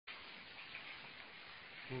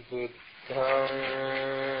Buddhaṃ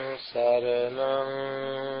saraṇaṃ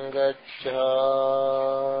gacchāmi,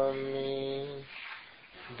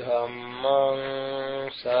 Dhammaṃ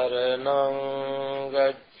saraṇaṃ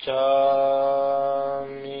gacchāmi,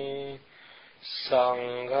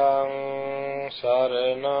 Saṅghaṃ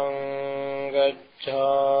saraṇaṃ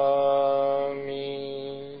gacchāmi.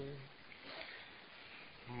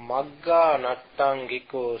 Magga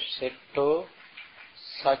nattangiko setto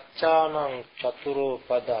Saccānaṃ caturo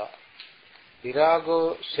pada virago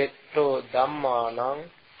setto dhammānaṃ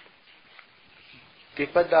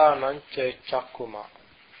vipadānaṃ ca cakkuma.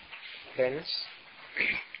 Friends,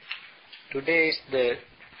 today is the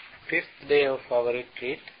 5th day of our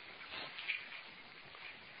retreat.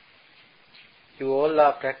 You all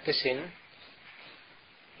are practicing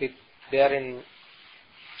with therein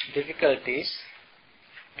difficulties,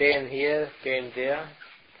 pain here, pain there,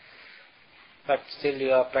 but still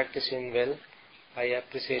you are practicing well. I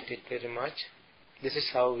appreciate it very much. This is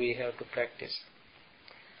how we have to practice.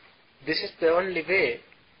 This is the only way.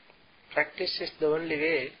 Practice is the only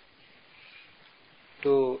way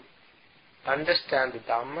to understand the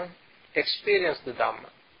Dhamma, experience the Dhamma.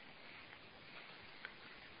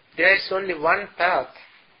 There is only one path,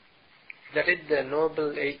 that is the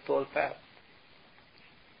Noble Eightfold Path.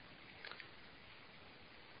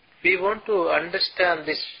 We want to understand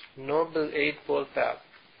this Noble Eightfold Path.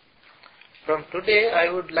 From today I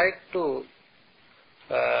would like to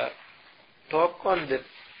talk on the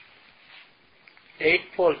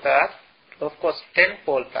Eightfold Path, of course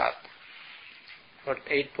Tenfold Path, not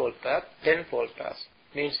Eightfold Path, Tenfold Path,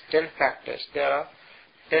 means 10 factors. There are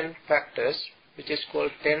 10 factors which is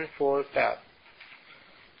called Tenfold Path.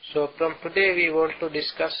 So from today we want to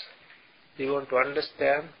discuss, we want to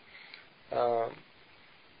understand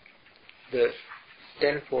the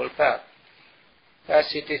Tenfold Path.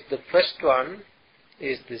 As it is the first one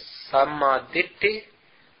is the Samma Ditti,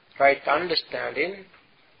 right understanding.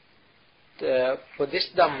 For this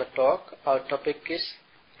Dhamma talk, our topic is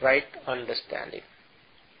right understanding.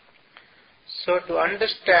 So to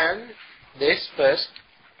understand this first,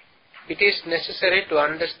 it is necessary to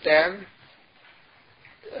understand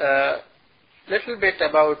little bit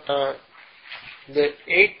about the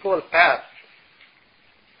Eightfold Path.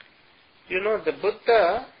 You know, the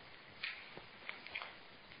Buddha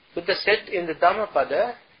said in the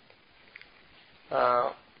Dhammapada,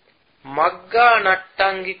 Magga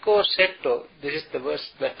nattangiko setto. This is the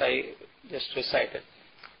verse that I just recited.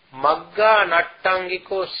 Magga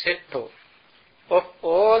nattangiko setto. Of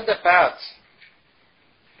all the paths,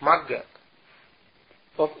 Magga,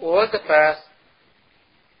 of all the paths,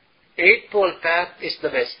 Eightfold Path is the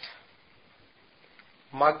best.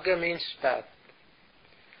 Magga means path.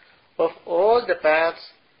 Of all the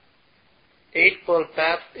paths, Eightfold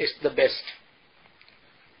Path is the best.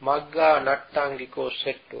 Magga nattangiko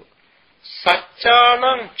setto.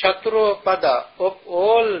 Saccānaṃ caturo pada. Of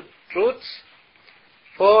all truths,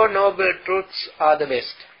 4 noble truths are the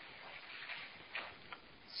best.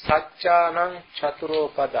 Saccānaṃ caturo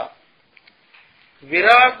pada.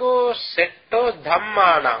 Virago setto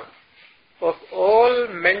dhammānaṃ. Of all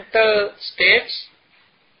mental states,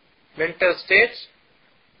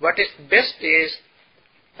 what is best is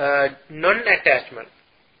non-attachment.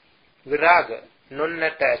 Viraga,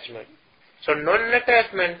 non-attachment. So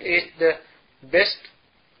non-attachment is the best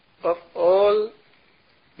of all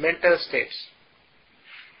mental states.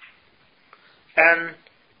 And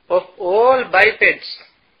of all bipeds,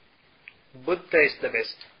 Buddha is the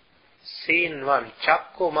best. Seen one,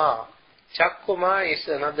 Cakkuma. Cakkuma is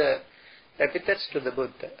another epithet to the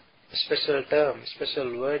Buddha, a special term,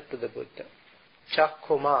 special word to the Buddha.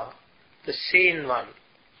 Cakkuma, the seen one.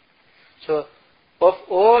 So, of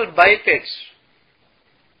all bipeds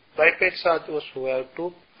are those who have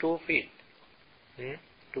two feet.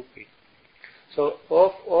 2 feet. So,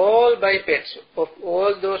 of all bipeds, of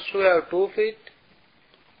all those who have 2 feet,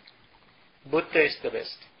 Buddha is the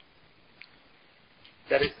best.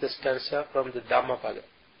 That is the stanza from the Dhammapada.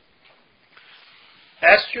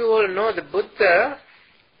 As you all know, the Buddha,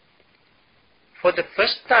 for the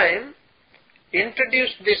first time,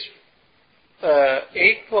 introduced this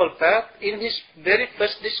Eightfold Path in his very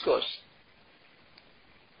first discourse.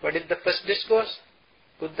 What is the first discourse?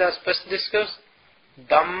 Buddha's first discourse?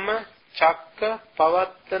 Dhamma Cakka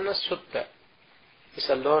Pavattana Sutta. It's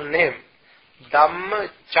a long name. Dhamma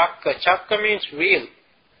Cakka. Cakka means wheel.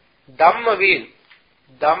 Dhamma wheel.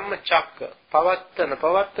 Dhamma Cakka. Pavattana.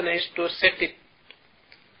 Pavattana is to set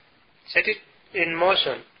it in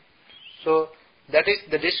motion. So that is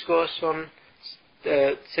the discourse on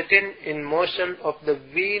setting in motion of the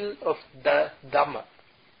wheel of the Dhamma.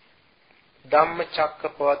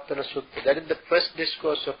 Dhammacakkappavattana Sutta. That is the first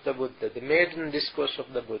discourse of the Buddha, the maiden discourse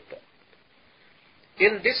of the Buddha.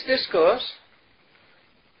 In this discourse,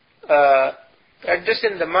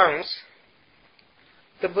 addressing the monks,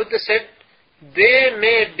 the Buddha said, "De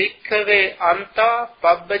me bhikkhave anta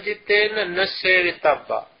pabbajitena na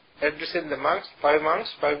sevitabba." Addressing the monks,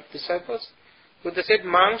 five disciples, Buddha said,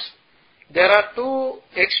 "Monks, there are two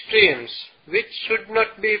extremes which should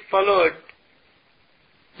not be followed,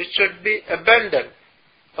 which should be abandoned,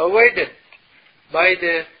 avoided by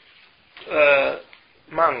the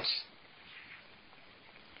monks.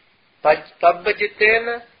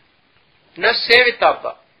 Pabbajitena na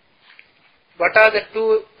sevitabba." What are the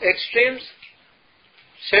two extremes?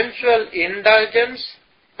 Sensual indulgence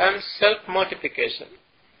and self-mortification.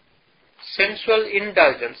 Sensual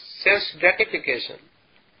indulgence, sense gratification.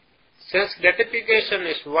 Sense gratification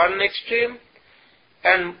is one extreme,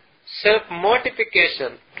 and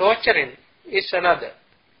self-mortification, torturing, is another.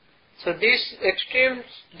 So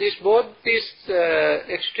both these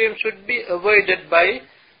extremes should be avoided by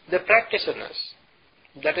the practitioners.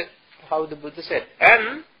 That is how the Buddha said.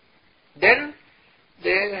 And then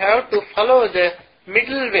they have to follow the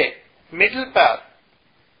middle way, middle path,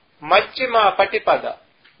 Majjhima Patipada.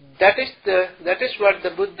 That is what the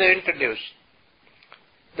Buddha introduced.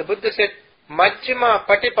 The Buddha said, Majjhima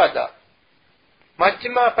Patipada.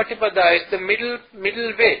 Majjhima Patipada is the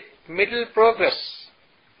middle way, middle progress,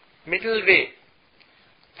 middle way.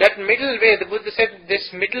 That middle way, the Buddha said,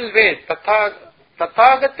 this middle way,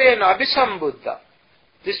 Tathagatena Abhisambuddha.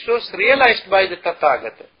 This was realized by the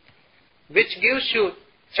Tathagata, which gives you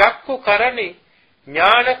Chakku Karani,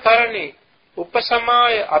 Jnana Karani,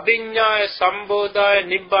 Upasamaya, Abhinyaya, Sambodhaya,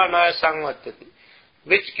 Nibbānaya Samvattati,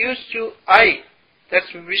 which gives you eye,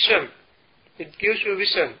 that's vision. It gives you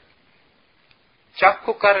vision.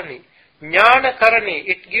 Chakku Karani. Jnana Karani,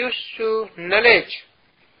 it gives you knowledge.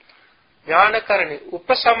 Jnana Karani.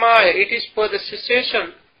 Upasamaya, it is for the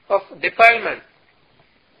cessation of defilement.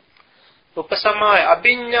 Upasamaya,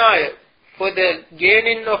 Abhinyaya, for the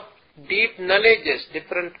gaining of deep knowledges,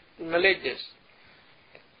 different knowledges.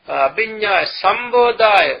 Abhinyaya,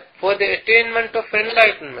 Sambodhaya, for the attainment of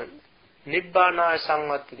enlightenment. Nibbānaya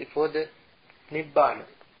Samvattati, for the Nibbana.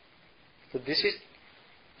 So this is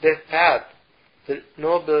the path, the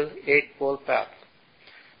Noble Eightfold Path.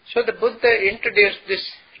 So the Buddha introduced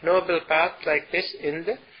this Noble Path like this in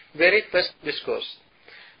the very first discourse.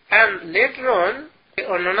 And later on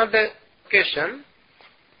another occasion,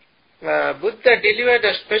 Buddha delivered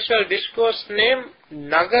a special discourse named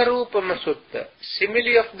Nagarupama Sutta,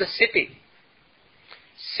 simile of the city.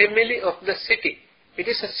 Simile of the city. It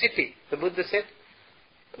is a city. The Buddha said,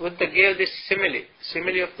 Buddha gave this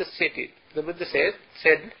simile of the city. The Buddha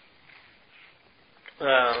said,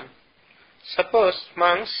 suppose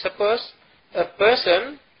a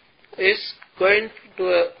person is going to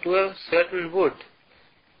a certain wood.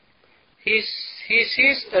 He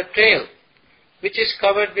sees a trail which is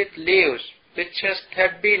covered with leaves, which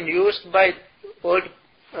had been used by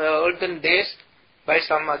olden days by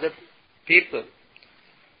some other people.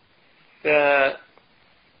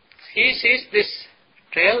 He sees this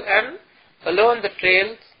trail, and along the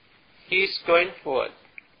trail he is going forward.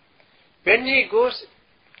 When he goes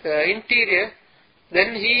interior,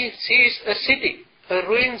 then he sees a city, a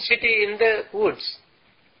ruined city in the woods.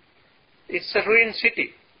 It's a ruined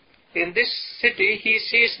city. In this city he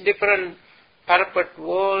sees different parapet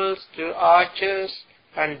walls, arches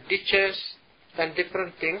and ditches and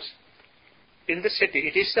different things in the city.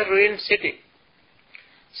 It is a ruined city.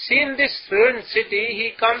 Seeing this ruined city,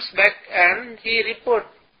 he comes back and he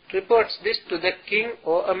reports this to the king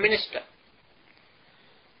or a minister.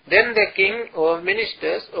 Then the king or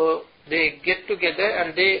ministers, they get together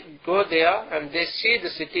and they go there and they see the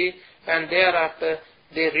city, and thereafter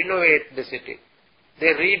they renovate the city.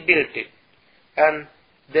 They rebuild it. And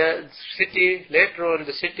the city, later on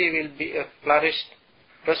the city will be a flourished,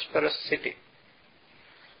 prosperous city.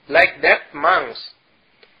 Like that, monks,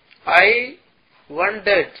 I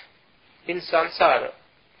wandered in samsara.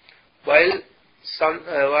 While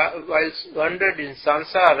wandered in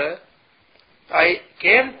samsara, I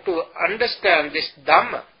came to understand this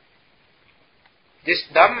Dhamma. This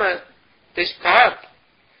Dhamma, this path,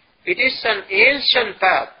 it is an ancient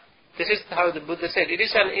path. This is how the Buddha said. It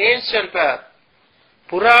is an ancient path.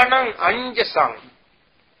 Puranam Anjasam.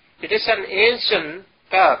 It is an ancient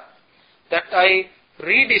path that I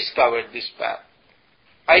rediscovered this path.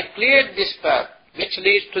 I cleared this path which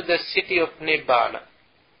leads to the city of Nibbana.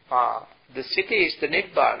 The city is the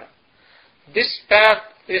Nibbana. This path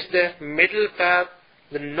is the middle path,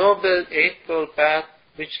 the Noble Eightfold Path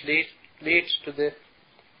which leads to the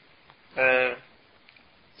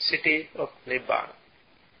city of Nibbana.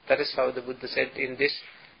 That is how the Buddha said in this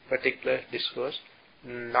particular discourse,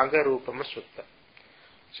 Nagarupama Sutta.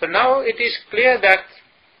 So now it is clear that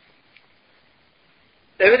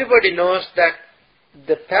everybody knows that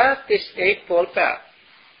the path is Eightfold Path.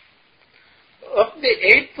 Of the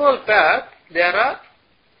Eightfold Path, there are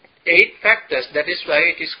 8 factors. That is why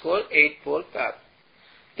it is called Eightfold Path.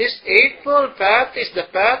 This Eightfold Path is the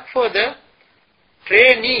path for the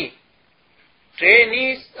trainee.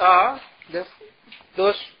 Trainees are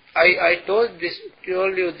those. I told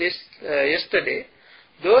you this yesterday.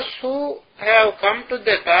 Those who have come to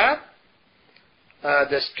the path,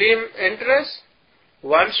 the stream enterers,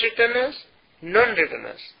 once returners,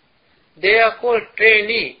 non-returners. They are called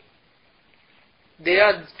trainee. They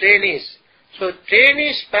are trainees. So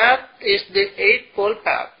trainees' path is the Eightfold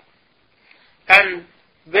Path. And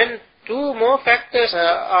when 2 more factors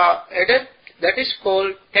are added, that is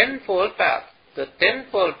called Tenfold Path. The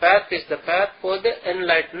Tenfold Path is the path for the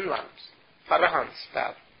enlightened ones, Arahants'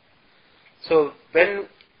 path. So when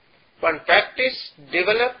one practice,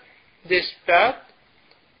 develop this path,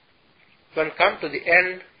 one come to the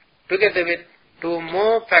end together with 2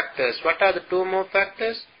 more factors. What are the 2 more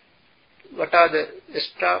factors? What are the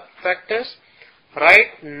extra factors?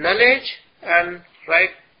 Right knowledge and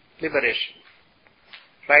right liberation.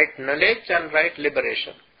 Right knowledge and right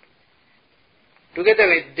liberation. Together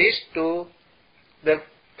with these 2, the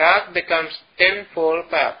path becomes Tenfold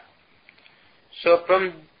Path. So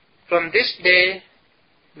from this day,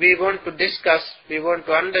 we want to discuss, we want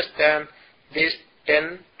to understand these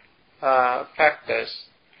 10 factors.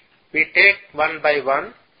 We take one by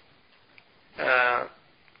one.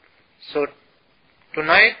 So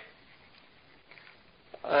tonight,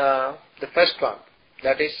 the first one,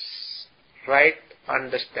 that is right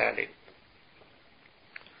understanding.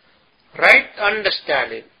 Right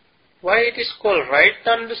understanding. Why it is called right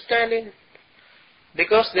understanding?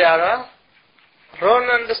 Because there are wrong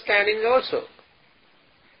understanding also.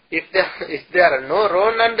 If there are no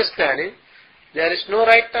wrong understanding, there is no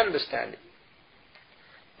right understanding.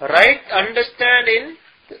 Right understanding,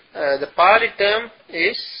 the Pali term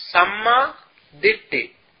is Samma Ditti.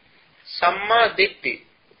 Samma Ditti.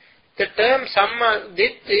 The term Samma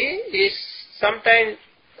Ditti is sometimes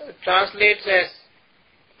translates as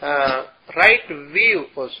right view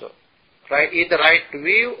also. Right, either right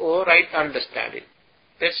view or right understanding.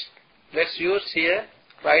 Let's use here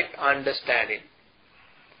right understanding.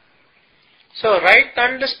 So right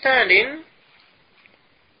understanding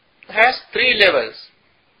has 3 levels.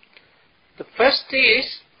 The first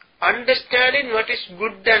is understanding what is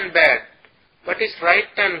good and bad, what is right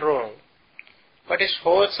and wrong, what is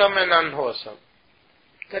wholesome and unwholesome.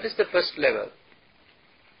 That is the first level.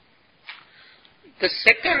 The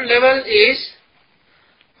second level is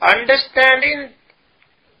understanding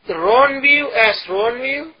the wrong view as wrong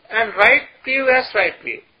view and right view as right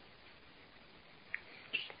view.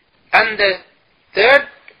 And the third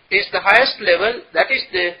is the highest level, that is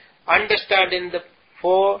the understanding the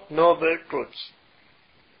 4 noble truths.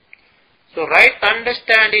 So right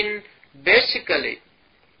understanding basically,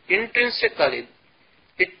 intrinsically,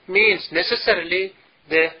 it means necessarily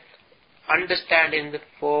the understanding the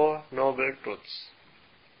 4 noble truths.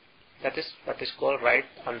 That is what is called right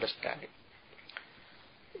understanding.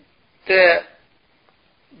 The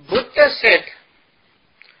Buddha said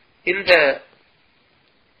in the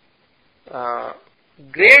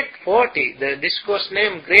Great 40, the discourse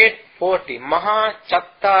name Great 40, Maha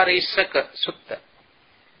Chattarisaka Sutta.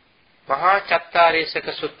 Maha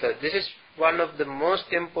Chattarisaka Sutta. This is one of the most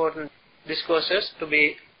important discourses to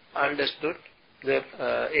be understood, the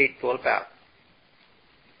Eightfold Path.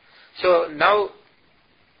 So now,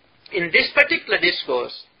 in this particular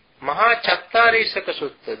discourse, Maha Chattarisaka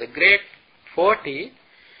Sutta, the Great 40,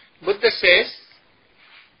 Buddha says,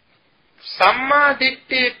 Samma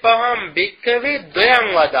Ditti Paham Bhikkave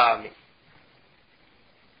Dvayam Vadami.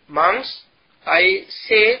 Monks, I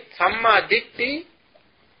say Samma Ditti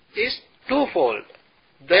is twofold.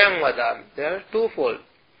 Dvayam Vadami. There are twofold.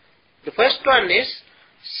 The first one is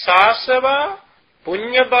Sasava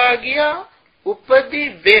Punyabhagya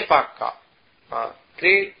Upadi Vepakka.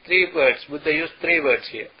 Three words. Buddha used 3 words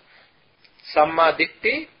here. Samma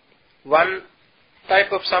Ditti. One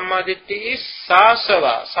type of Samma Ditti is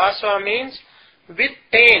Sasava. Sasava means with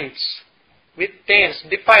taints,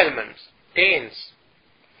 defilements, taints.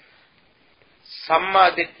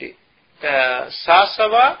 Samma Ditti.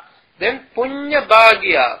 Sasava, then Punya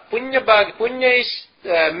Bhagya. Punya is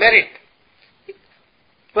merit.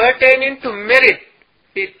 Pertaining to merit.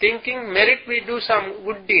 We thinking merit, we do some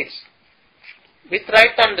good deeds. With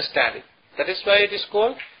right understanding. That is why it is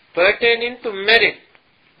called pertaining to merit,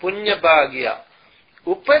 punya bhagya.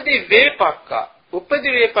 Upadi vepakka. Upadi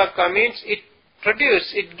vepakka means it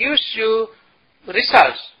gives you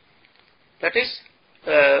results. That is,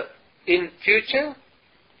 in future,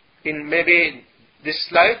 in maybe this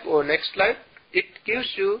life or next life, it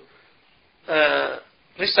gives you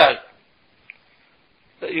result.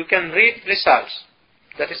 You can read results.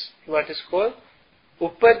 That is what is called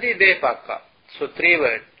upadi vepakka. So 3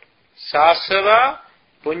 words. Sasava,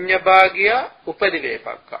 punyabhagya, upadi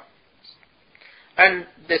vepakka. And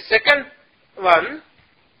the second one,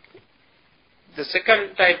 the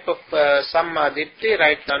second type of sammaditthi,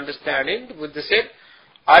 right understanding, Buddha said,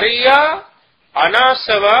 Arya,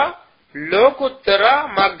 Anasava,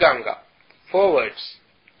 Lokuttara, Magganga. 4 words.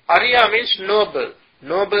 Arya means noble.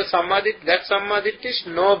 Noble sammaditthi, that sammaditthi is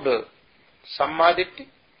noble. Sammaditthi,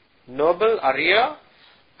 noble, Arya.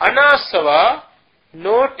 Anasava,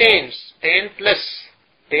 no taints,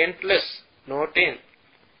 taintless, no taint.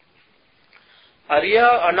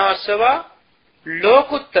 Arya, Anasava,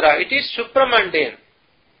 Lokuttara, it is supramundane.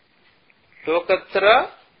 Lokuttara,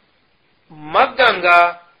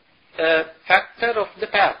 Magganga, a factor of the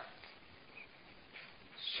path.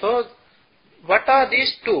 So, what are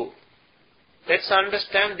these 2? Let's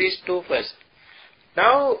understand these 2 first.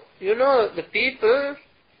 Now, the people,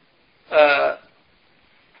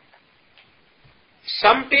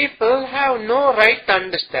 some people have no right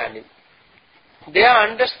understanding. Their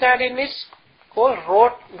understanding is called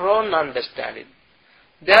wrong understanding.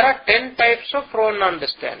 There are 10 types of wrong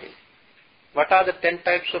understanding. What are the 10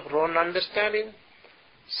 types of wrong understanding?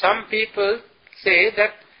 Some people say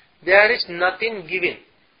that there is nothing given.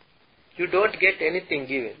 You don't get anything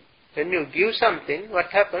given. When you give something, what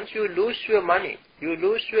happens? You lose your money. You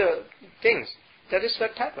lose your things. That is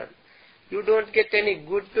what happens. You don't get any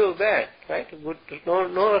good or bad, right? Good,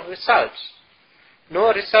 no results.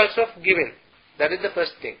 No results of giving. That is the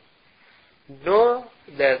first thing. No,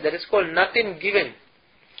 that is called nothing given.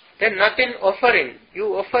 Then nothing offering.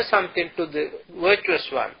 You offer something to the virtuous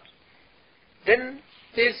one. Then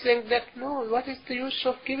they think that, no, what is the use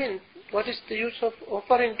of giving? What is the use of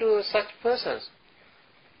offering to such persons?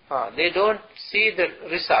 They don't see the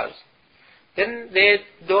results. Then they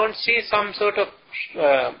don't see some sort of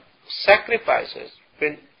sacrifices.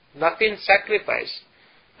 When nothing sacrifice.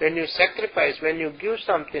 When you sacrifice, when you give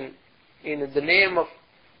something in the name of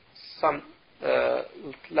some,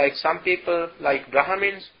 like some people, like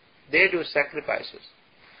Brahmins, they do sacrifices.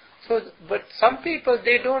 So, but some people,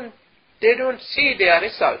 they don't see their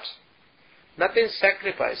results. Nothing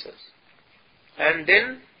sacrifices. And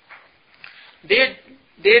then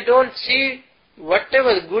they don't see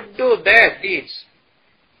whatever good or bad deeds.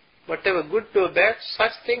 Whatever good or bad,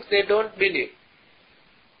 such things they don't believe.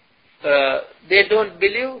 They don't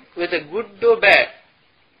believe whether good or bad.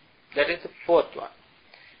 That is the 4th one.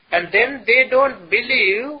 And then they don't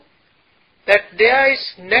believe that there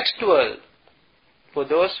is next world. For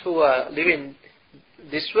those who are living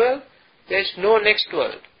this world, there is no next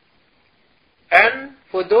world. And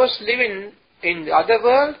for those living in the other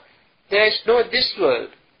world, there is no this world.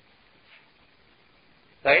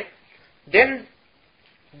 Right? Then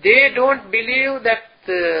they don't believe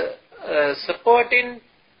that supporting,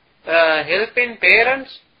 helping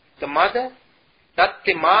parents, the mother,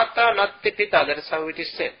 natti mata, natti pita, that is how it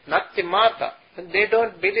is said, natti mata. And they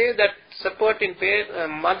don't believe that supporting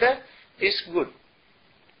mother is good.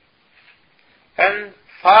 And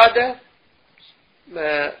father,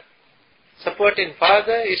 supporting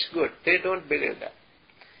father is good. They don't believe that.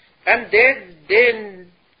 And they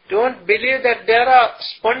don't believe that there are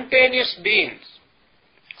spontaneous beings.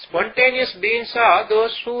 Spontaneous beings are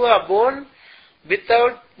those who are born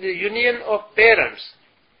without the union of parents.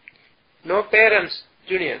 No parents'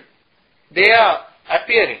 union. They are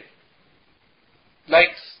appearing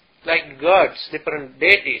like gods, different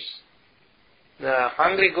deities,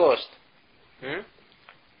 hungry ghosts.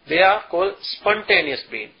 They are called spontaneous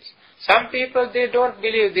beings. Some people, they don't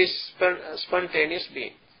believe these spontaneous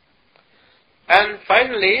beings. And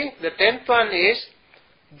finally, the 10th one is,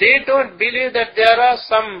 they don't believe that there are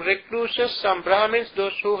some recluses, some Brahmins,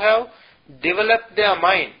 those who have developed their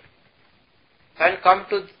mind and come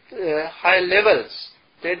to high levels.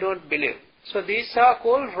 They don't believe. So these are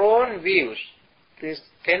called wrong views. These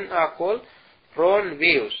 10 are called wrong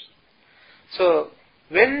views. So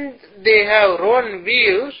when they have wrong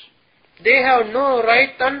views, they have no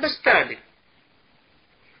right understanding.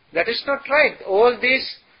 That is not right. All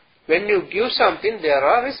these, when you give something, there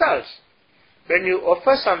are results. When you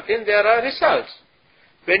offer something, there are results.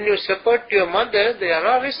 When you support your mother, there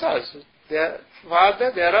are results.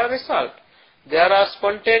 Father, there are results. there are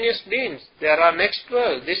spontaneous beings, there are next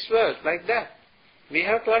world, this world, like that. We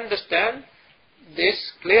have to understand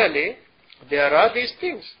this clearly. There are these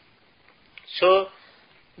things. So,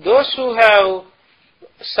 those who have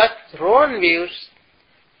such wrong views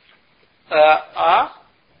are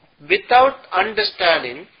without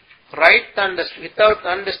understanding, without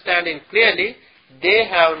understanding clearly, they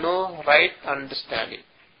have no right understanding.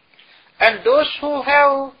 And those who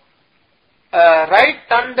have right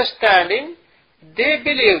understanding, they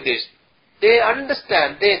believe this. They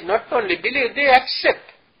understand. They not only believe, they accept.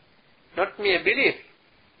 Not mere belief.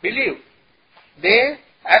 Believe. They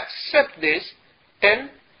accept this then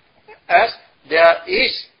as there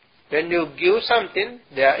is. When you give something,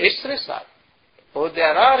 there is result. Or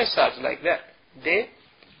there are results like that. They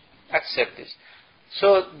accept this.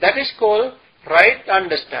 So that is called right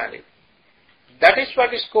understanding. That is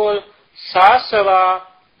what is called sasava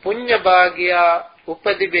punyabhagya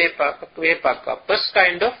upadivepaka. First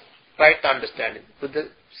kind of right understanding. Buddha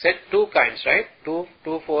said two kinds, right?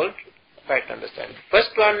 Twofold right understanding.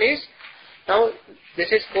 First one is, now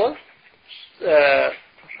this is called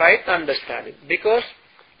right understanding because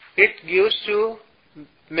it gives you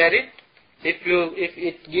merit, if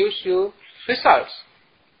it gives you results.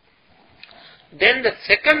 Then the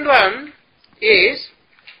second one is,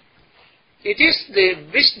 it is the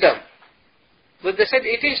wisdom. Buddha said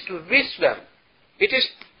it is wisdom.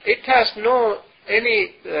 It has no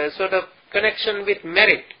any sort of connection with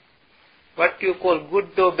merit. What you call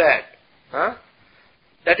good or bad.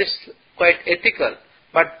 That is quite ethical.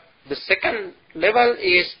 But the second level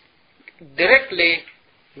is directly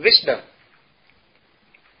wisdom.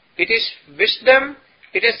 It is wisdom,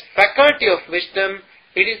 it is faculty of wisdom,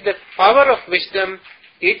 it is the power of wisdom,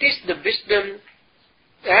 it is the wisdom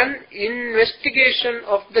and investigation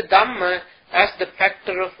of the Dhamma as the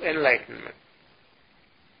factor of enlightenment.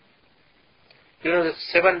 You know,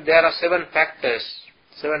 there are seven factors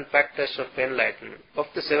of enlightenment. Of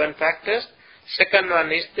the seven factors, second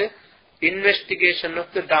one is the investigation of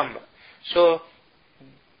the Dhamma. So,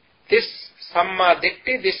 this Samma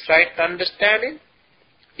Ditti, this right understanding,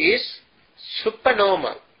 is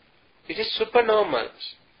supernormal. It is supernormal.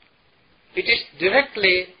 It is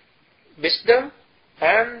directly wisdom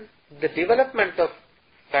and the development of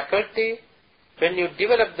faculty. When you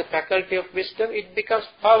develop the faculty of wisdom, it becomes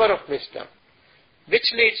power of wisdom,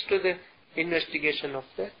 which leads to the investigation of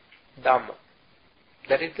the Dhamma.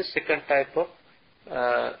 That is the second type of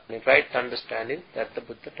right understanding that the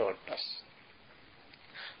Buddha taught us.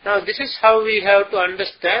 Now, this is how we have to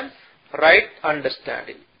understand right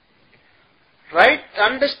understanding. Right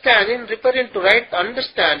understanding, referring to right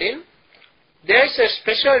understanding, there is a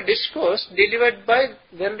special discourse delivered by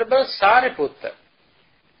Venerable Sariputta.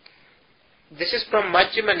 This is from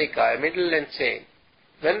Majjhima Nikaya, middle length saying.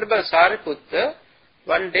 Venerable Sariputta,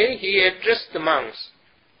 one day he addressed the monks.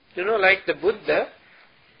 You know, like the Buddha,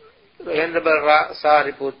 Venerable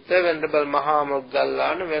Sariputta, Venerable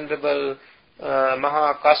Mahamoggallana, Venerable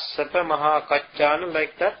Mahakassapa, Mahakaccana,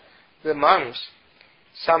 like that, the monks,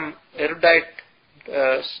 some erudite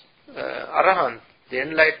Arahant, the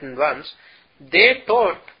enlightened ones, they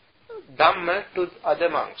taught Dhamma to other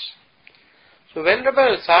monks. So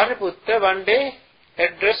Venerable Sariputta one day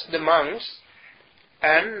addressed the monks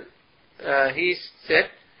and he said,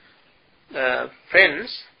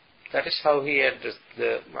 friends, that is how he addressed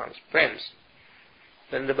the monks, friends,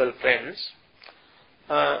 venerable friends,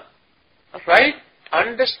 right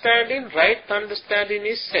understanding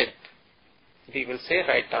is said. He will say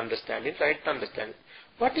right understanding.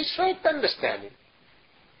 What is right understanding?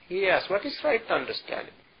 He asked, what is right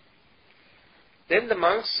understanding? Then the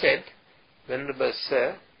monks said, Venerable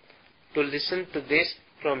Sir, to listen to this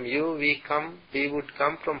from you, we would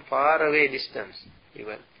come from far away distance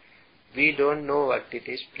even. We don't know what it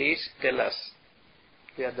is. Please tell us.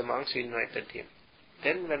 The monks invited him.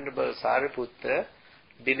 Then Venerable Sariputta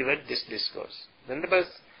delivered this discourse. Venerable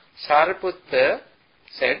Sariputta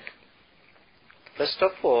said, first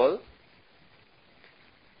of all,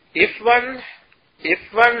 if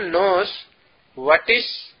one knows what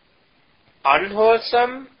is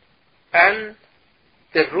unwholesome and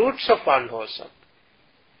the roots of unwholesome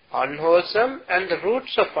and the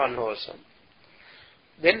roots of unwholesome,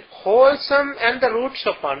 then wholesome and the roots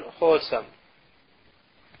of unwholesome,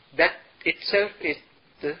 that itself is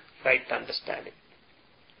the right understanding.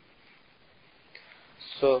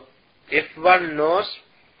 So, if one knows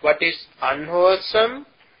what is unwholesome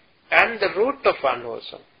and the root of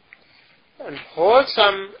unwholesome, and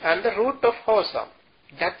wholesome and the root of wholesome,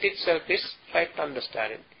 that itself is right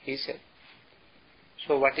understanding, he said.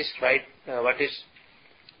 So what is right,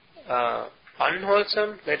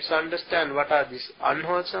 Unwholesome, let's understand what are these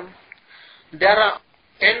unwholesome. There are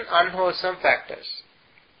 10 unwholesome factors.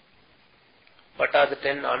 What are the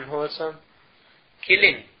 10 unwholesome?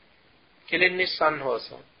 Killing. Killing is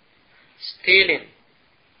unwholesome. Stealing.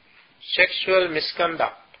 Sexual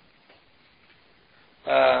misconduct.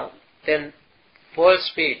 Then false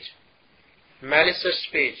speech. Malicious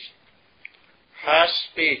speech. Harsh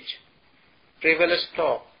speech. Frivolous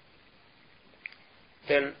talk.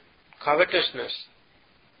 Then covetousness.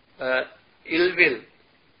 Ill will.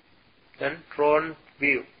 Then wrong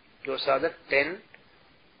view. Those are the 10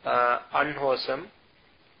 unwholesome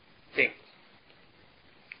things.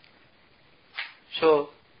 So,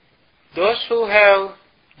 those who know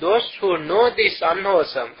this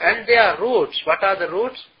unwholesome and their roots, what are the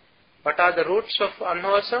roots? What are the roots of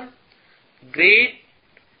unwholesome? Greed,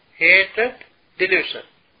 hatred, delusion.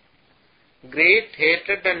 Greed,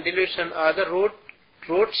 hatred and delusion are the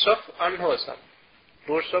roots of unwholesome.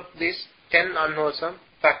 Roots of these 10 unwholesome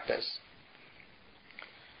factors.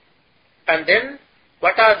 And then,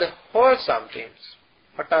 what are the wholesome things?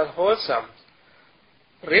 What are wholesome?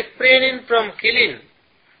 Refraining from killing,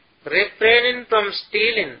 refraining from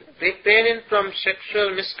stealing, refraining from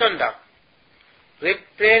sexual misconduct,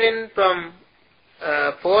 refraining from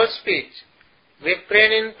false speech,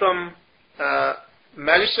 refraining from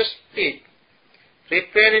malicious speech,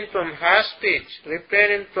 refraining from harsh speech,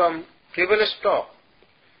 refraining from frivolous talk,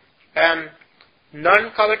 and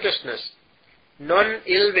non-covetousness,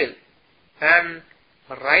 non-ill will, and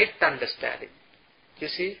right understanding. You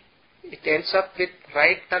see, it ends up with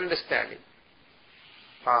right understanding.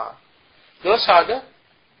 Those are the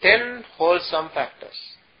 10 wholesome factors.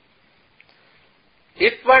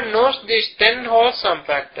 If one knows these 10 wholesome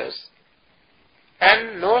factors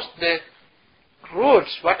and knows the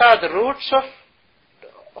roots, what are the roots of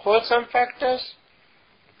wholesome factors?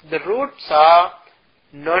 The roots are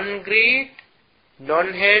non-greed,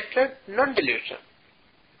 non-hatred, non-delusion.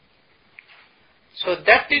 So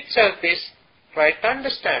that itself is right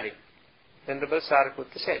understanding. Venerable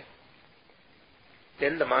Sariputta said.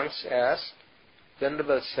 Then the monks asked,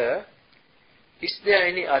 Venerable Sir, is there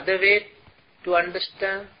any other way to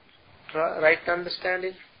understand right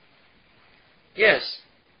understanding? Yes.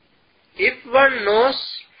 If one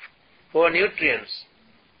knows for nutrients,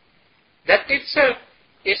 that itself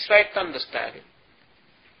is right understanding.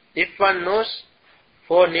 If one knows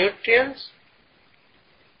for nutrients,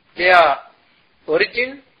 their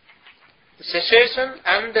origin, cessation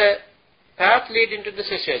and the path leading to the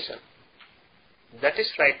cessation, that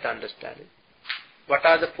is right understanding. What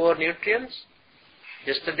are the 4 nutrients?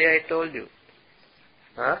 Yesterday I told you.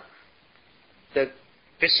 The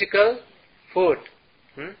physical food.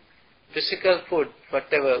 Physical food,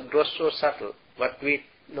 whatever, gross or subtle, what we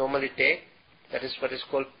normally take, that is what is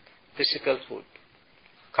called physical food.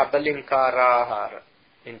 Kabalinkara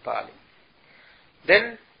in Pali.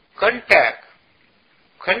 Then contact.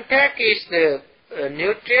 Contact is the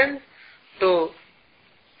nutrient to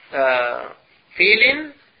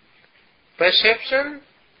feeling, perception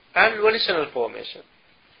and volitional formation.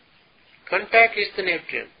 Contact is the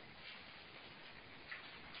nutrient.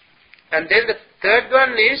 And then the third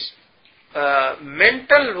one is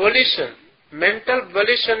mental volition. Mental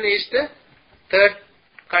volition is the third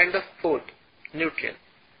kind of food, nutrient.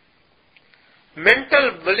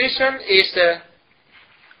 Mental volition is the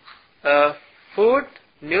food,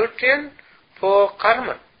 nutrient for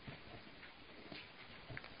karma.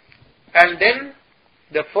 And then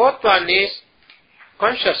the fourth one is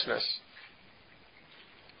consciousness.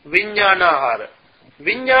 Vijnanahara.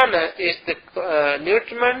 Vijnana is the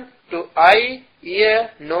nutriment to eye,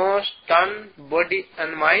 ear, nose, tongue, body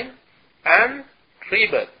and mind, and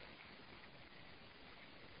rebirth.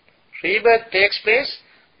 Rebirth takes place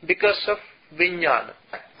because of vijnana,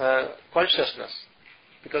 consciousness,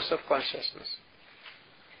 because of consciousness.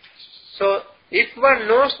 So, if one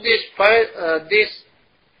knows these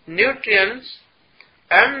nutrients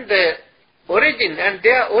and the origin and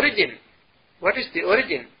their origin, what is the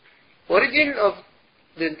origin? Origin of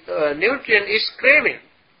the nutrient is craving.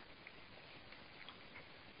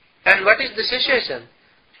 And what is the cessation?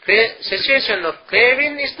 Cessation of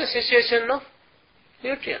craving is the cessation of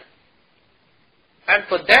nutrient. And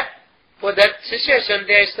for that cessation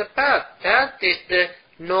there is the path. Path is the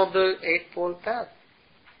Noble Eightfold Path.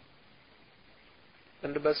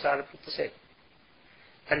 Venerable Sariputta said.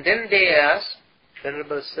 And then they asked,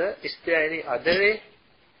 Venerable Sir, is there any other way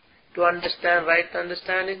to understand right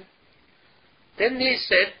understanding? Then he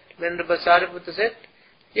said, Venerable Sariputta said,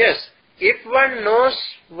 yes, if one knows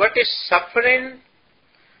what is suffering,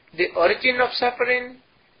 the origin of suffering,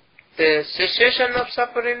 the cessation of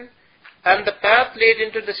suffering, and the path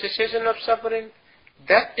leading to the cessation of suffering,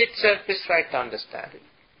 that itself is right understanding.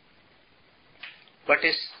 What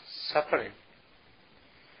is suffering?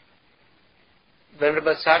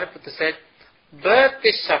 Venerable Sariputta said, birth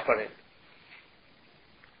is suffering,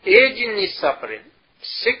 aging is suffering,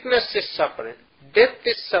 sickness is suffering, death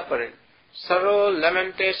is suffering, sorrow,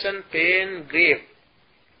 lamentation, pain, grief.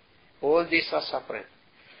 All these are suffering.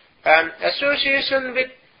 And association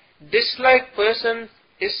with disliked person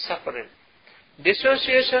is suffering.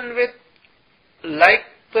 Dissociation with like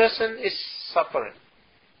person is suffering.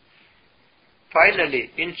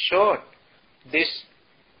 Finally, in short, this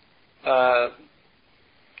five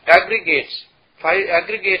aggregates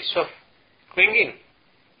of clinging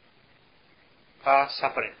are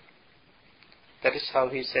suffering. That is how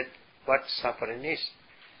he said what suffering is.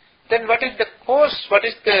 Then what is the cause? What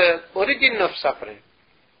is the origin of suffering?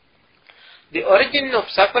 The origin of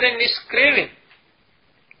suffering is craving.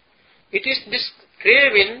 It is this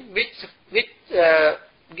craving which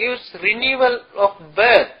gives renewal of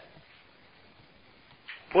birth.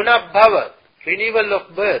 Punabhava, renewal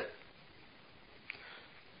of birth.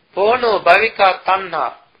 Pono bhavika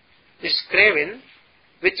tanha, this craving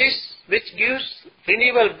which gives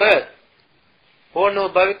renewal birth. Pono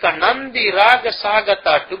bhavika nandi raga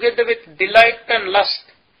sagata, together with delight and lust.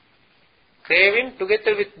 Craving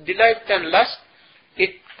together with delight and lust,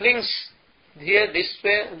 it clings here, this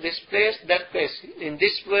way, this place, that place, in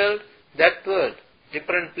this world, that world,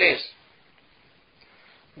 different place.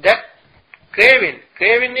 That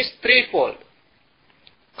craving is threefold.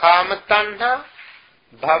 Kama tanha,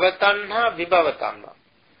 bhava tanha, vibhava tanha.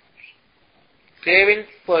 Craving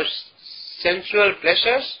for sensual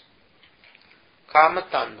pleasures, kama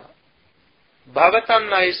tanha. Bhava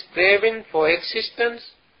tanha is craving for existence.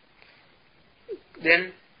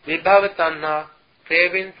 Then vibhava tanha,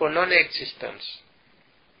 craving for non-existence.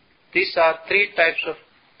 These are three types of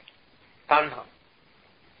tanha.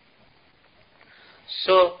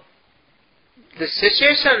 So, the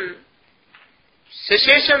cessation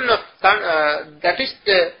of tanha, that is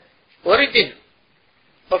the origin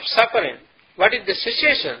of suffering. What is the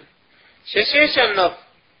cessation? Cessation of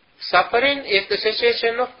suffering is the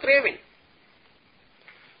cessation of craving.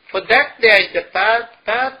 For that there is the path.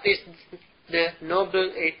 Path is the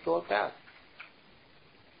Noble Eightfold Path.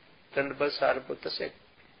 Venerable Sariputta said.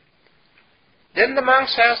 Then the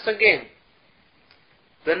monks asked again,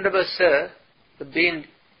 Venerable Sir, being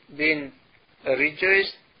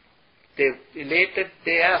rejoiced, they elated,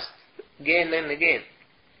 they asked again and again,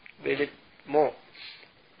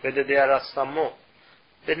 whether there are some more.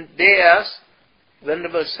 Then they asked,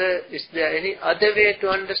 Venerable Sir, is there any other way to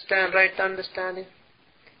understand right understanding?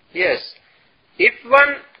 Yes. If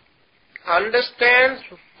one understands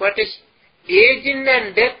what is aging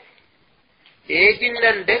and death,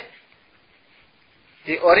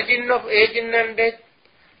 the origin of aging and death,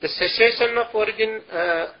 the cessation of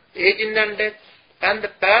aging and death, and the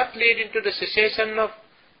path leading to the cessation of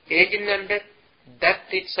aging and death, that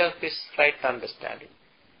itself is right understanding.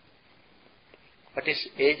 What is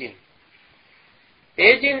aging?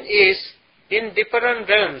 Aging is in different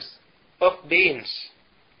realms of beings.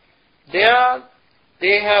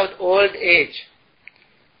 They have old age,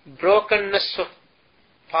 brokenness of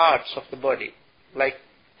parts of the body, like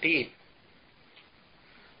teeth,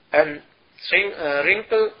 and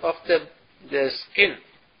wrinkle of the skin.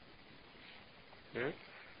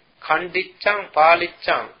 Khandichang,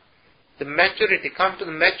 palichang, the maturity, come to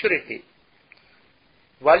the maturity.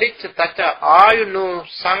 Valicha tacha, ayunu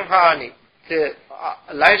sanghani, the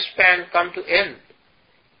lifespan come to end.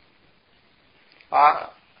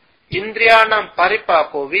 Indriyanam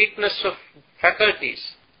paripapo, weakness of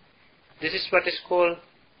faculties. This is what is called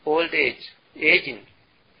old age, aging.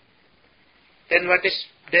 Then what is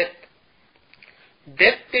death?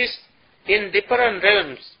 Death is in different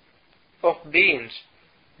realms of beings.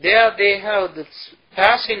 There they have this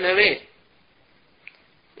passing away,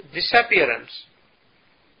 disappearance,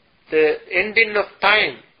 the ending of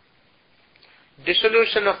time,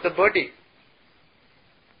 dissolution of the body,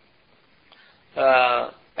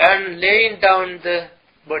 and laying down the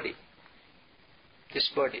body, this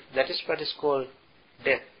body. That is what is called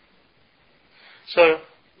death. So,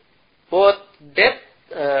 both death,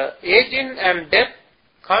 aging and death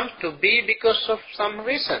come to be because of some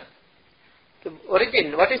reason. The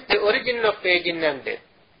origin, what is the origin of aging and death?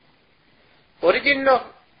 Origin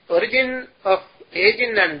of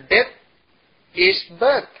aging and death is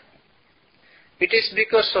birth. It is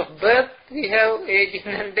because of birth we have aging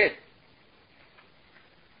and death.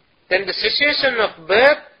 Then the cessation of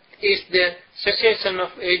birth is the cessation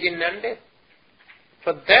of aging and death.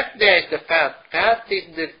 For that there is the path. Path is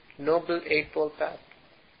the Noble Eightfold Path.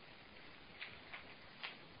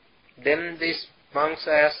 Then these monks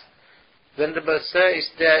asked, Venerable Sir, is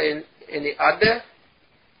there any other?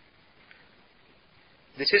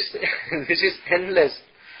 This is endless.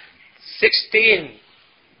 16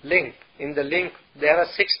 link. In the link there are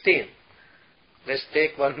 16. Let's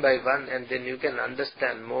take one by one and then you can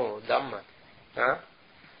understand more Dhamma.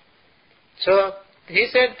 So he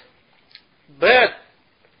said, birth.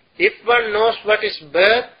 If one knows what is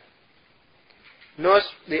birth, knows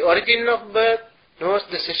the origin of birth, knows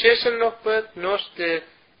the cessation of birth, knows the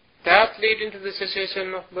path leading to the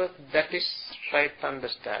cessation of birth, that is right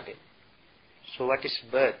understanding. So what is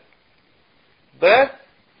birth? Birth,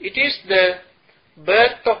 it is the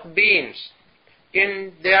birth of beings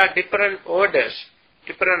in their different orders,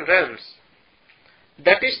 different realms.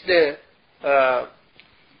 That is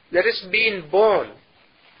being born.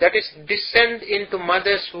 That is descent into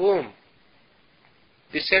mother's womb.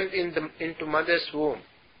 Descent into mother's womb.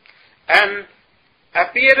 And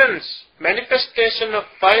appearance, manifestation of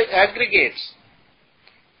 5 aggregates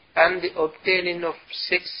and the obtaining of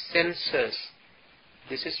 6 senses.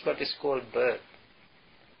 This is what is called birth.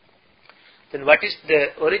 Then what is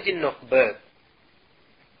the origin of birth?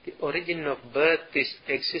 The origin of birth is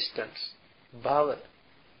existence, bhava.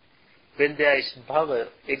 When there is bhava,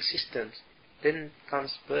 existence, then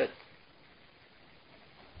comes birth.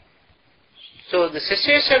 So the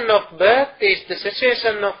cessation of birth is the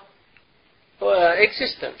cessation of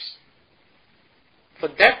existence. For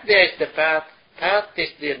that there is the path. Path is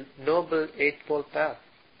the Noble Eightfold Path.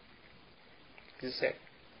 He said.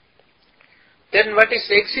 Then what is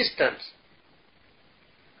existence?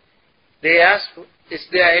 They ask, is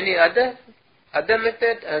there any other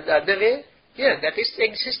method, other way? Yeah, that is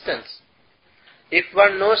existence. If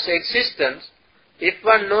one knows existence, if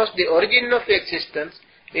one knows the origin of existence,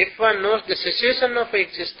 if one knows the cessation of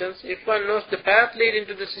existence, if one knows the path leading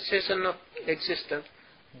to the cessation of existence,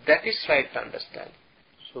 that is right understanding.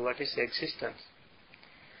 So what is existence?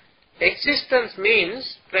 Existence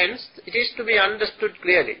means, friends, it is to be understood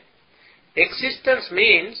clearly. Existence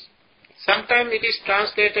means, sometimes it is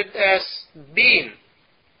translated as being,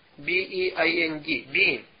 B-E-I-N-G,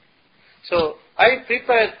 being. So I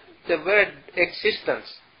prefer the word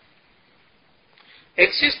existence.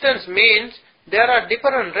 Existence means there are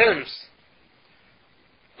different realms.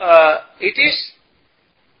 It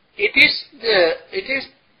is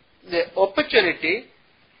the opportunity.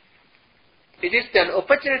 It is an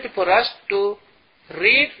opportunity for us to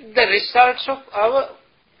reap the results of our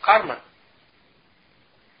karma.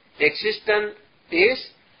 Existence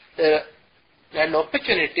is an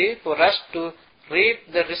opportunity for us to reap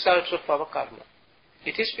the results of our karma.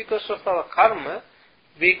 It is because of our karma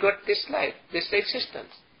we got this life, this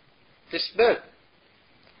existence, this birth.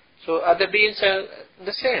 So other beings are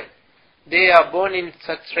the same. They are born in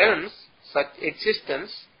such realms, such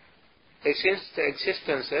existences,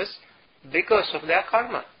 because of their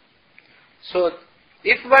karma. So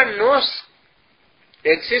if one knows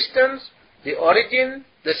existence, the origin,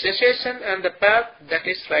 the cessation and the path, that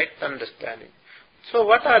is right understanding. So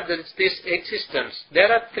what are these existence?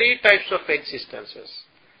 There are 3 types of existences.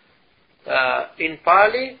 In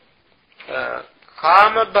Pali,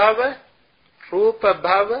 Kama Bhava, Rupa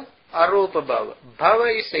Bhava, Arupa Bhava.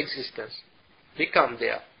 Bhava is existence. Become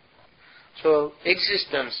there. So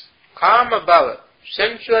existence. Kama Bhava,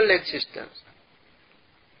 sensual existence.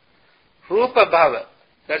 Rupa Bhava,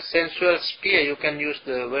 that sensual sphere. You can use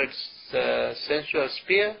the words sensual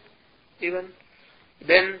sphere even.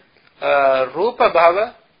 Then Rupa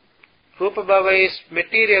Bhava. Rupa Bhava is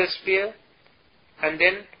material sphere. And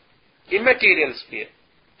then immaterial sphere.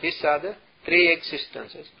 These are the 3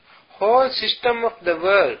 existences. Whole system of the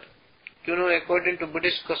world, according to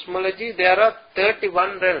Buddhist cosmology, there are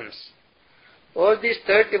 31 realms. All these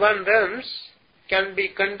 31 realms can be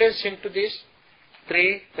condensed into these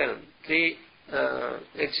 3 realms, 3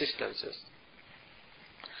 existences.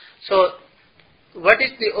 So, what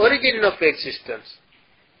is the origin of existence?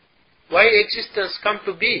 Why existence come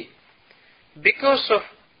to be? Because of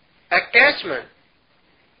attachment.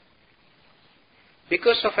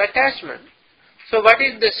 Because of attachment. So what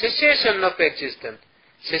is the cessation of existence?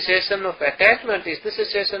 Cessation of attachment is the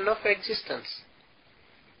cessation of existence.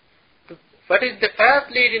 What is the path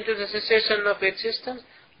leading to the cessation of existence?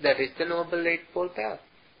 That is the Noble Eightfold Path.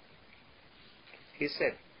 He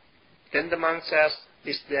said. Then the monks asked,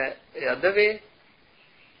 is there other way?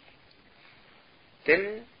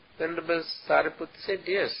 Then Venerable Sariputta said,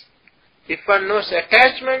 yes. If one knows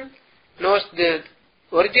attachment, knows the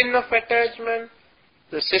origin of attachment,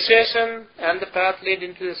 the cessation and the path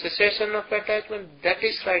leading to the cessation of attachment, that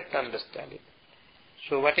is right understanding.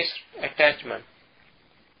 So what is attachment?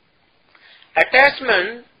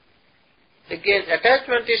 Attachment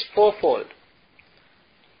is fourfold.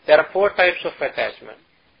 There are 4 types of attachment.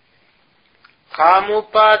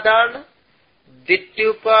 Kamupadana,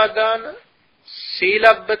 Dittyupadana,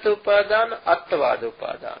 Silabbata Upadana, Attavada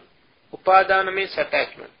Upadana. Upadana means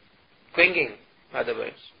attachment, clinging,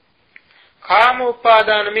 otherwise. Kama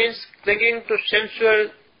Upadana means clinging to sensual,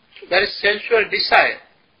 that is sensual desire,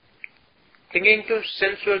 clinging to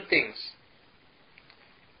sensual things.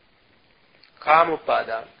 Kama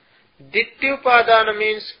Upadana. Dittyupadana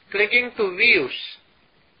means clinging to views.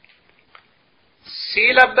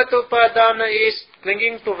 Silabbata Upadana is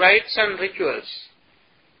clinging to rites and rituals.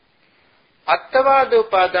 Attavada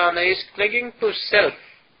Upadana is clinging to self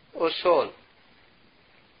or soul.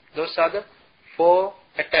 Those are the 4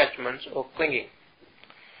 attachments or clinging.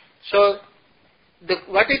 So,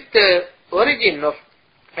 what is the origin of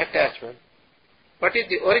attachment? What is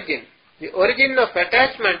the origin? The origin of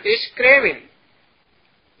attachment is craving.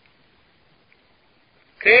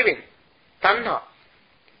 Craving. Tanha.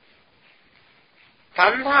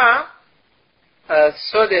 Tanha,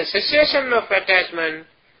 so the cessation of attachment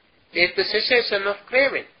is the cessation of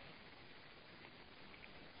craving.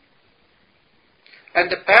 And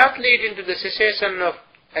the path leading to the cessation of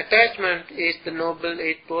attachment is the Noble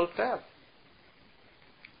Eightfold Path.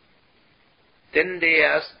 Then they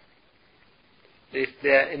ask, is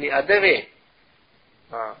there any other way?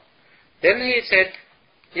 Then he said,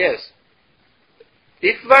 yes.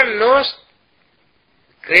 If one knows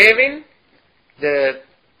craving, the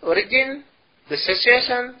origin, the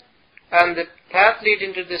cessation, and the path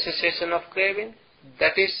leading to the cessation of craving,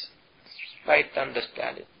 that is right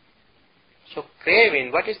understanding. So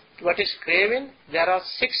craving, what is craving? There are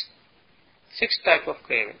six types of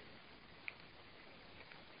craving.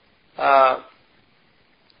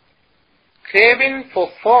 Craving for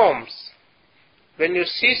forms. When you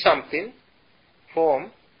see something,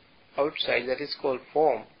 form, outside, that is called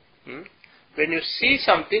form. When you see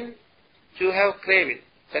something, you have craving.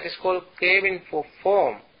 That is called craving for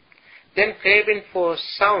form. Then craving for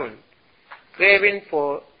sound, craving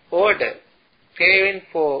for odor, craving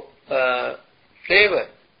for flavor,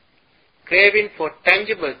 craving for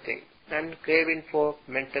tangible thing, and craving for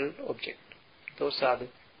mental object. Those are the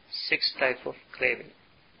 6 types of craving.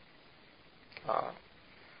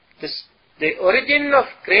 The origin of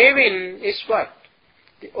craving is what?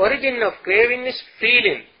 The origin of craving is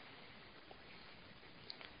feeling.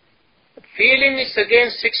 Feeling is again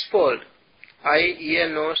 6-fold. Eye, ear,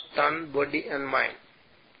 nose, tongue, body and mind.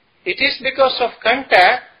 It is because of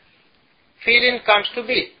contact, feeling comes to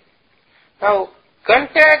be. Now,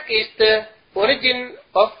 contact is the origin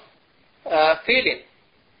of feeling.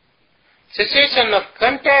 Cessation of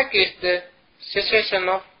contact is the cessation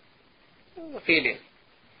of feeling.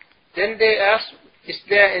 Then they ask, is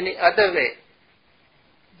there any other way?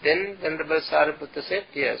 Then Venerable Sariputta said,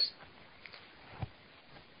 yes.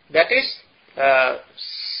 That is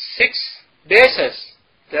 6 bases.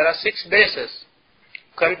 There are 6 bases.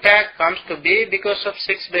 Contact comes to be because of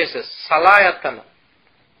 6 bases. Salayatana.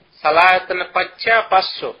 Salayatana pacha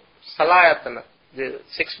passo. Salayatana. The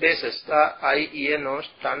 6 bases. Eye, ear, nose,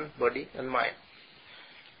 tongue, body and mind.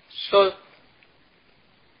 So,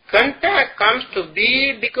 contact comes to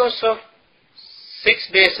be because of 6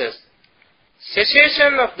 bases.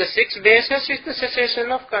 Cessation of the 6 bases is the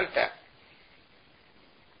cessation of contact.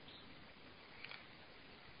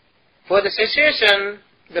 For the cessation,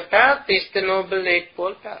 the path is the Noble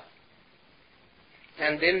Eightfold Path.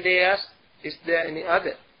 And then they asked, is there any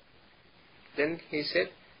other? Then he said,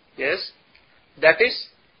 yes, that is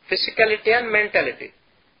physicality and mentality.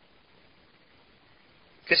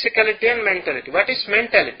 Physicality and mentality. What is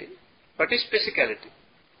mentality? What is physicality?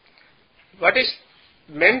 What is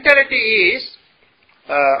mentality is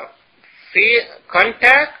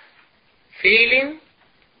contact, feeling,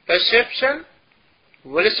 perception,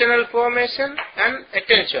 volitional formation and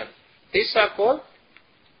attention. These are called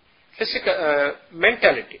physical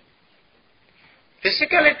mentality.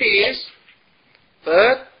 Physicality is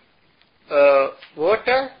earth,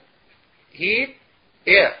 water, heat,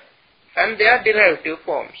 air and their derivative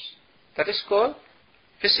forms. That is called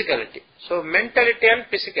physicality. So mentality and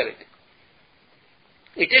physicality.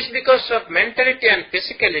 It is because of mentality and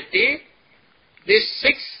physicality these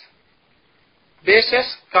 6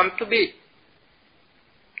 bases come to be.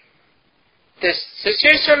 The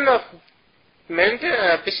cessation of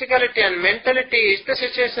physicality and mentality is the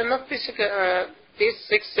cessation of these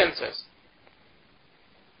 6 senses.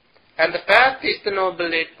 And the path is the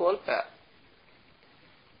Noble Eightfold Path.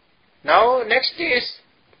 Now next is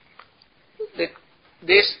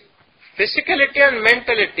this physicality and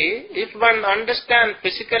mentality, if one understands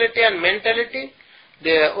physicality and mentality,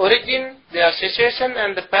 their origin, their cessation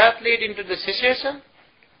and the path leading to the cessation,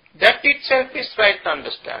 that itself is right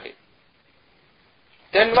understanding.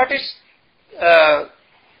 Then what is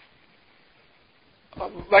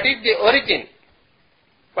the origin?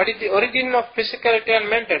 What is the origin of physicality and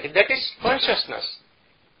mentality? That is consciousness.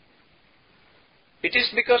 It is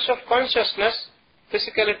because of consciousness,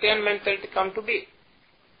 physicality and mentality come to be.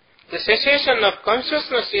 The cessation of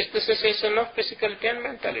consciousness is the cessation of physicality and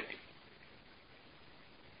mentality.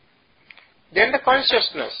 Then the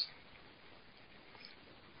consciousness.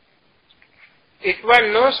 If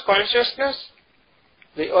one knows consciousness,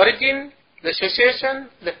 the origin, the cessation,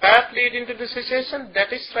 the path leading to the cessation,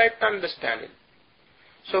 that is right understanding.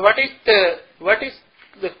 So what is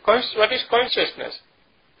consciousness?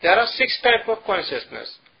 There are 6 types of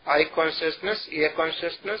consciousness: eye consciousness, ear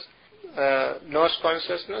consciousness, nose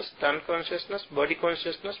consciousness, tongue consciousness, body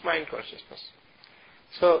consciousness, mind consciousness.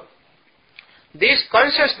 So these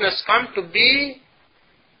consciousness come to be.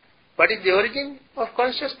 What is the origin of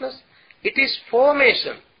consciousness? It is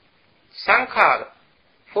formation, sankhara,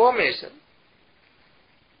 formation.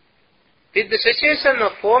 With the cessation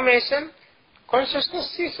of formation, consciousness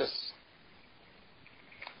ceases.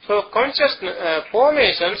 So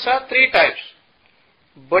formations are 3 types: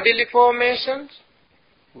 bodily formations,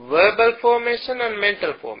 verbal formation and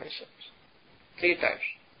mental formations. 3 types.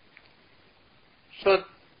 So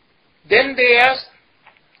then they ask,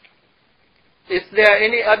 is there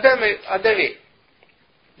any other way?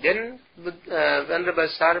 Then Venerable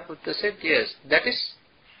Sariputta said, yes, that is,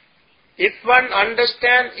 if one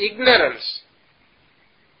understands ignorance,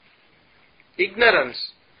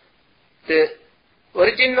 the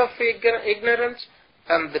origin of ignorance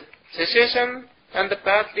and the cessation and the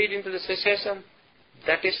path leading to the cessation,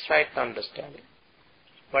 that is right understanding.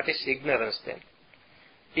 What is ignorance then?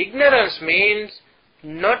 Ignorance means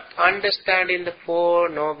not understanding the 4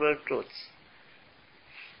 noble truths.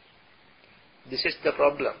 This is the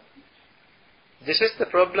problem. This is the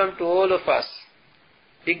problem to all of us.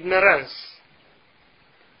 Ignorance.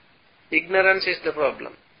 Ignorance is the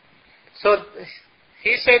problem. So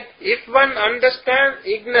he said, if one understands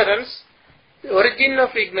ignorance, the origin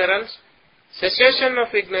of ignorance, cessation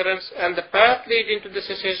of ignorance and the path leading to the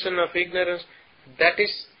cessation of ignorance, that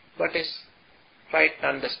is what is right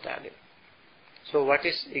understanding. So what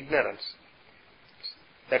is ignorance?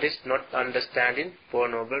 That is not understanding 4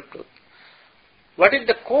 noble truths. What is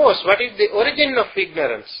the cause? What is the origin of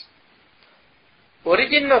ignorance?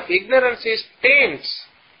 Origin of ignorance is taints,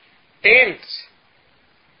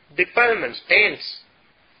 defilements, taints.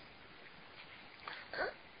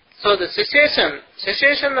 So the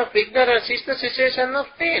cessation of ignorance is the cessation of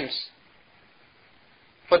taints.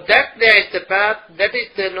 For that there is the path, that is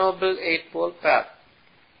the Noble Eightfold Path.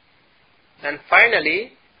 And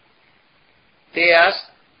finally, they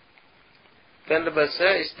ask, Venerable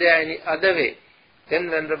Sir, is there any other way? Then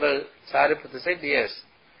Venerable Sariputta said, yes,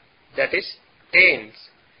 that is taints.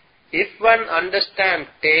 If one understands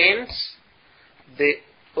taints, the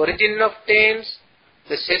origin of taints,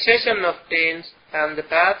 the cessation of taints, and the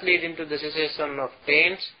path leading to the cessation of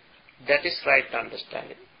taints, that is right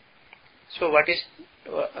understanding. So what is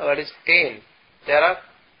taint? There are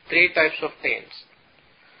 3 types of taints.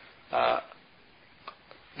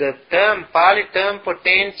 The Pali term for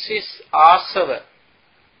taints is asava,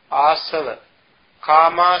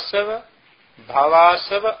 kamasava,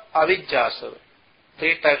 bhavasava, avijjasava.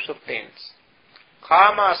 3 types of taints.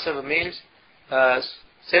 Kamasava means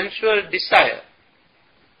sensual desire.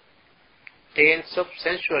 Taints of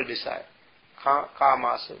sensual desire.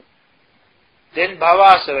 Kamasava. Then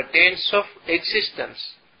bhavasava, taints of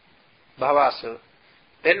existence. Bhavasava.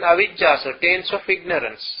 Then avijjasava, taints of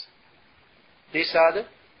ignorance. These are the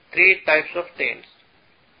 3 types of taints.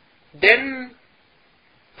 Then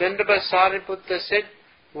Venerable Sariputta said,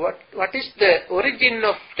 what is the origin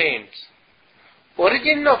of taints?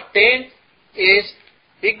 Origin of taint is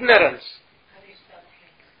ignorance.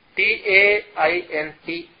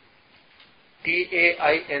 T-A-I-N-T.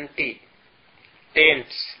 T-A-I-N-T.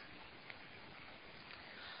 Taints.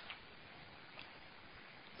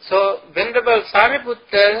 So Venerable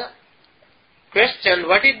Sariputta questioned,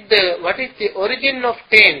 what is the origin of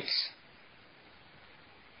taints?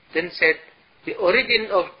 Then said, the origin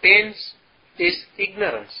of taints is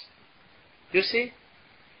ignorance. You see,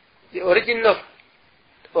 the origin of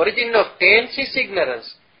taints is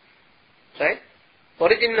ignorance, right?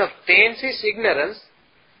 Origin of taints is ignorance,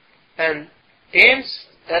 and taints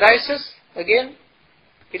arises again.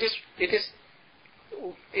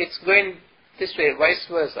 It's going this way, vice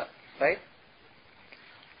versa, right?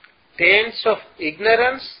 taints of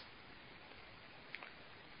ignorance,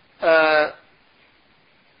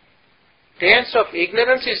 taints of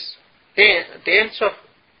ignorance is taints of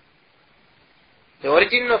the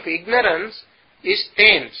origin of ignorance is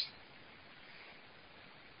taints.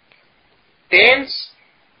 Taints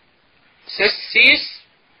ceases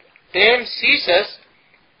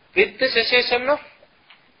with the cessation of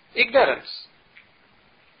ignorance.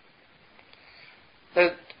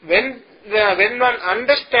 When one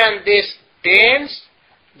understands these taints,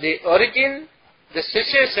 the origin, the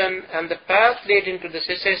cessation and the path leading to the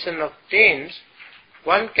cessation of taints,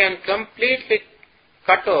 one can completely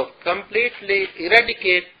cut off, completely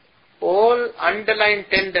eradicate all underlying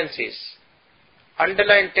tendencies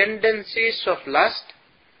of lust,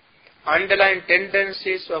 underlying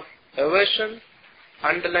tendencies of aversion,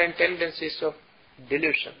 underlying tendencies of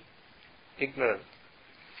delusion, ignorance.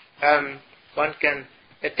 And one can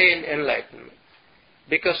attain enlightenment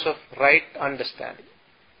because of right understanding.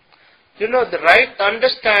 You know, the right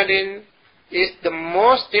understanding is the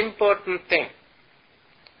most important thing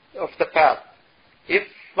of the path. If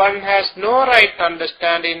one has no right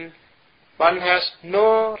understanding, one has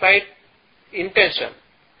no right intention,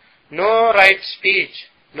 no right speech,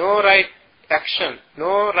 no right action,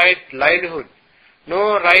 no right livelihood,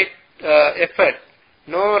 no right effort,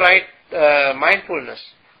 no right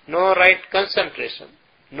mindfulness, no right concentration,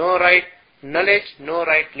 no right knowledge, no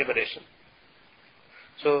right liberation.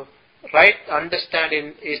 So, right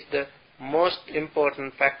understanding is the most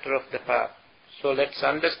important factor of the path. So, let's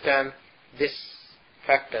understand this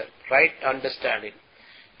factor, right understanding.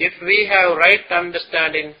 If we have right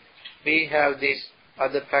understanding, we have these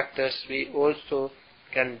other factors, we also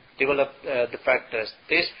can develop the factors.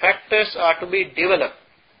 These factors are to be developed.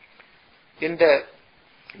 In the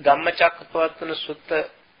Dhammacakkappavattana Sutta,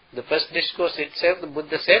 the first discourse itself, the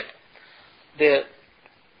Buddha said, the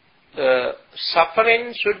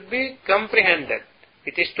suffering should be comprehended.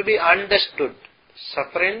 It is to be understood.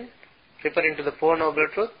 Suffering, referring to the Four Noble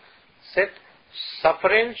Truths, said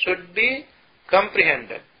suffering should be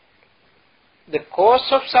comprehended. The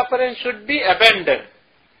cause of suffering should be abandoned.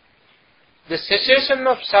 The cessation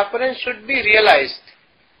of suffering should be realized.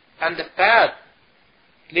 And the path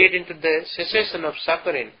leading to the cessation of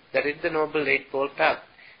suffering, that is the Noble Eightfold Path,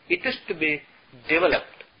 it is to be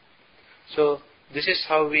developed. So, this is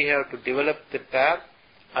how we have to develop the path,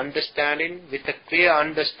 understanding with a clear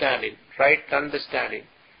understanding, right understanding.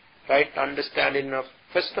 Right understanding of,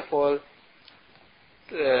 first of all,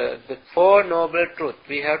 the Four Noble Truths.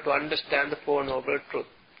 We have to understand the Four Noble Truths.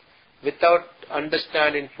 Without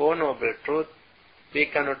understanding Four Noble Truths, we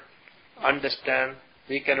cannot understand,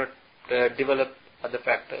 we cannot develop other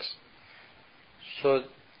factors. So,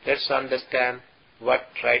 let's understand what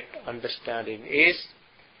right understanding is,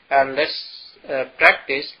 and let's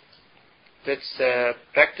practice. Let's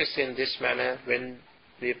practice in this manner. When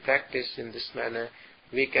we practice in this manner,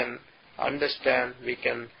 we can understand, we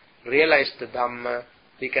can realize the Dhamma,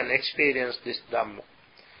 we can experience this Dhamma.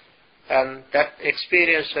 And that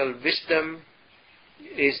experiential wisdom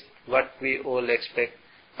is what we all expect.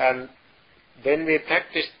 And when we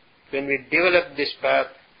practice, when we develop this path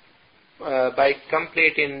by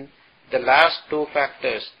completing the last two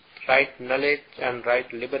factors, right knowledge and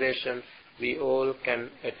right liberation, we all can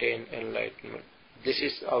attain enlightenment. This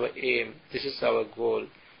is our aim, this is our goal.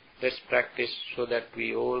 Let's practice so that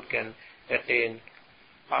we all can attain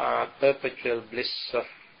perpetual bliss of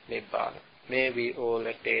Nibbana. May we all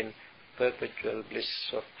attain perpetual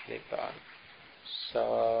bliss of Nibbana.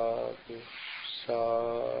 Sadhu,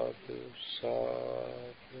 sadhu,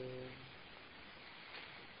 sadhu.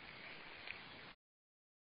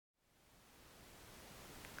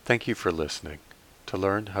 Thank you for listening. To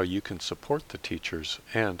learn how you can support the teachers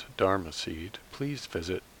and Dharma Seed, please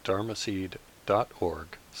visit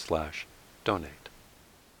dharmaseed.org/donate.